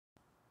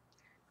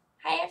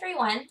Hi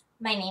everyone,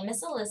 my name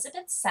is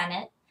Elizabeth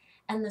Sennett,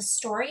 and the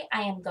story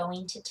I am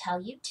going to tell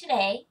you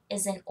today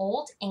is an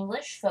old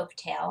English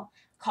folktale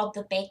called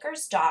The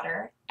Baker's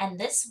Daughter, and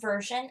this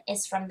version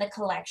is from the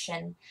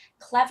collection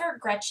Clever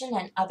Gretchen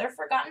and Other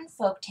Forgotten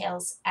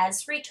Folktales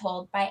as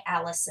Retold by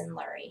Alison,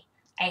 Lurie.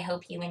 I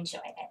hope you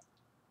enjoyed it.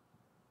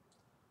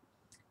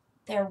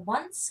 There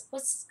once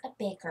was a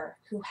baker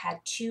who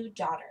had two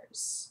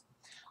daughters.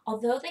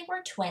 Although they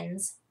were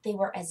twins, they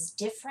were as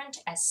different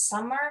as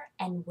summer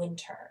and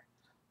winter.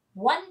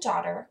 One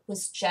daughter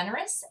was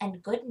generous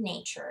and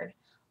good-natured,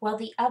 while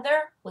the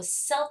other was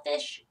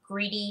selfish,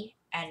 greedy,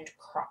 and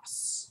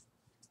cross.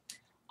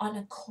 On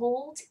a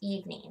cold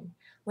evening,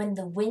 when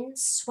the wind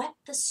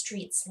swept the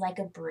streets like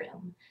a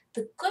broom,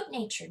 the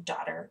good-natured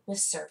daughter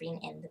was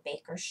serving in the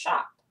baker's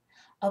shop.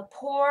 A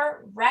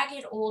poor,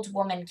 ragged old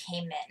woman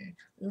came in,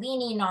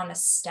 leaning on a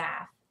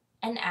staff,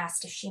 and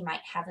asked if she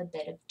might have a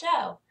bit of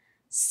dough.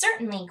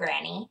 "Certainly,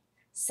 Granny,"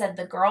 said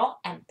the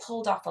girl, and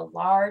pulled off a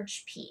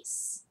large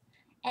piece.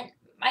 "And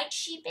might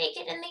she bake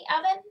it in the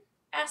oven?"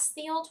 asked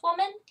the old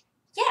woman.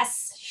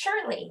 "Yes,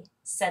 surely,"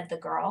 said the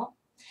girl.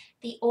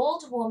 The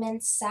old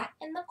woman sat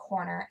in the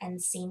corner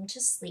and seemed to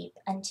sleep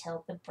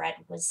until the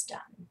bread was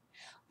done.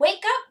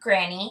 "Wake up,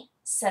 Granny,"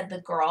 said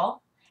the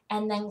girl,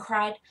 and then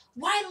cried,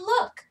 "Why,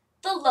 look!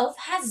 The loaf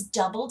has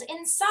doubled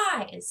in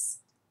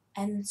size."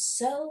 "And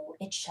so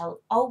it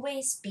shall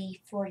always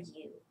be for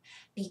you,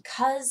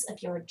 because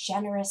of your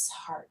generous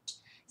heart,"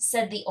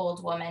 said the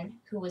old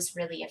woman, who was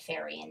really a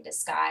fairy in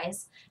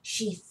disguise.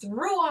 She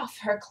threw off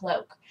her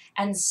cloak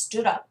and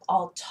stood up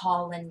all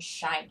tall and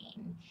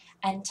shining,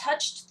 and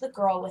touched the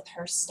girl with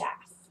her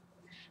staff.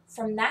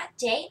 From that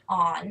day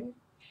on,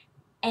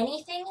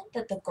 anything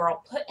that the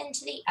girl put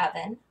into the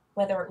oven,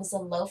 whether it was a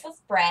loaf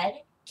of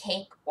bread,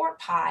 cake, or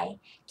pie,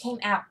 came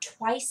out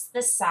twice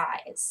the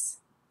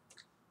size.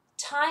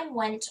 Time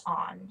went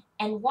on,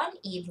 and one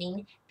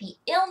evening the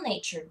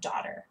ill-natured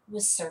daughter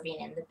was serving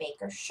in the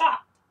baker's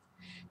shop.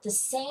 The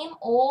same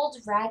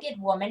old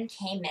ragged woman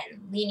came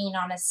in, leaning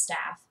on a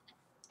staff,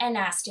 and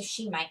asked if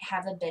she might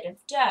have a bit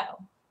of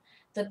dough.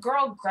 The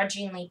girl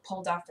grudgingly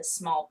pulled off a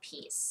small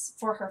piece,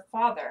 for her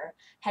father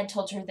had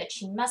told her that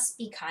she must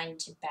be kind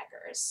to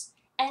beggars.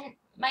 "And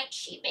might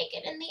she bake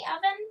it in the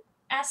oven?"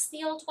 asked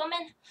the old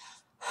woman.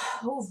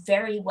 "Oh,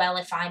 very well,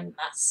 if I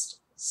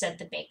must," said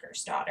the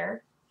baker's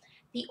daughter.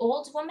 The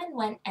old woman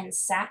went and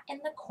sat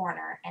in the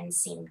corner and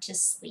seemed to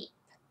sleep.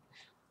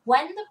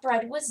 When the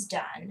bread was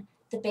done,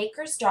 the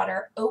baker's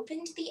daughter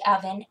opened the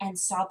oven and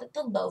saw that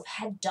the loaf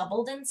had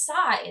doubled in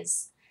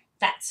size.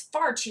 "That's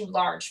far too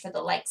large for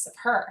the likes of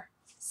her,"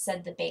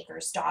 said the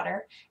baker's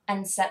daughter,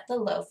 and set the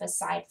loaf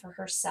aside for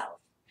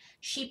herself.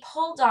 She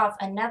pulled off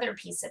another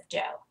piece of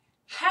dough,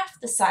 half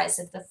the size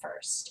of the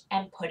first,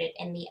 and put it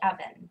in the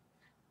oven.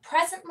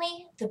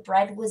 Presently the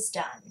bread was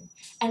done,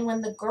 and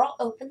when the girl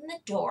opened the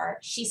door,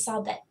 she saw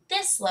that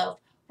this loaf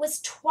was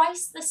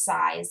twice the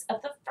size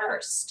of the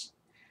first.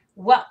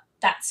 "Well,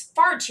 that's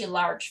far too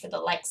large for the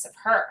likes of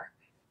her,"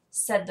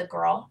 said the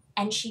girl,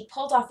 and she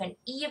pulled off an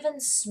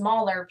even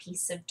smaller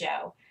piece of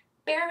dough,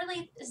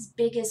 barely as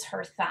big as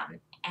her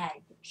thumb,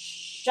 and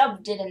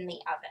shoved it in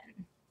the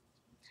oven.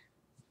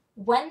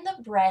 When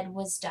the bread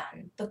was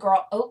done, the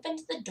girl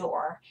opened the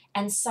door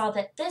and saw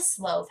that this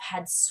loaf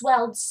had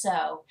swelled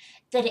so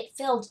that it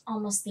filled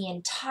almost the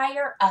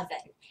entire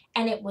oven,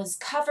 and it was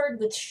covered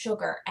with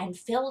sugar and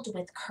filled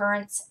with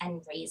currants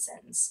and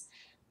raisins.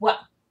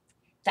 "Well,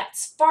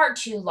 that's far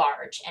too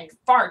large and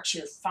far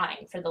too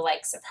fine for the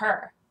likes of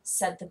her,"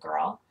 said the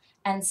girl,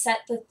 and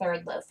set the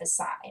third loaf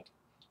aside.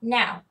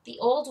 Now the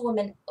old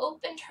woman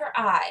opened her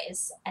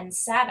eyes and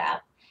sat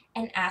up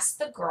and asked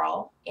the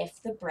girl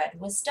if the bread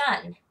was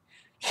done.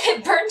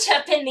 "It burnt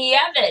up in the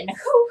oven,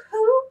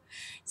 hoo-hoo,"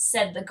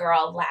 said the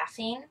girl,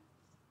 laughing.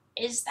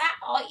 "Is that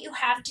all you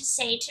have to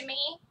say to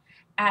me?"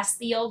 asked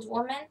the old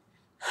woman.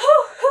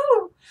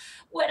 "Hoo-hoo!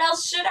 What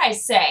else should I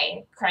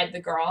say?" cried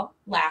the girl,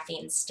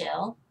 laughing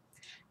still.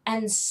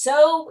 "And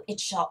so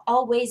it shall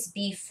always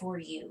be for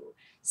you,"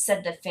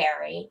 said the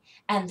fairy,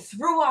 and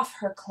threw off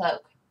her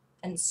cloak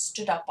and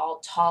stood up all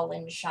tall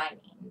and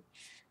shining.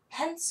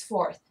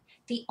 "Henceforth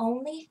the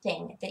only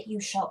thing that you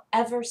shall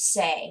ever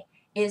say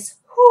is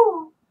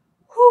hoo,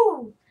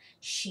 hoo."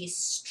 She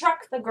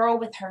struck the girl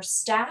with her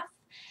staff,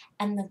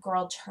 and the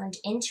girl turned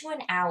into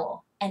an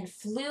owl and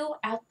flew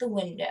out the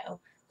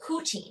window,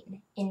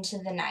 hooting into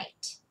the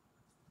night.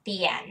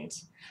 The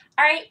end.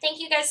 All right, thank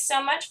you guys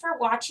so much for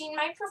watching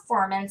my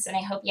performance, and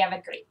I hope you have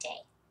a great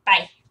day.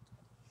 Bye.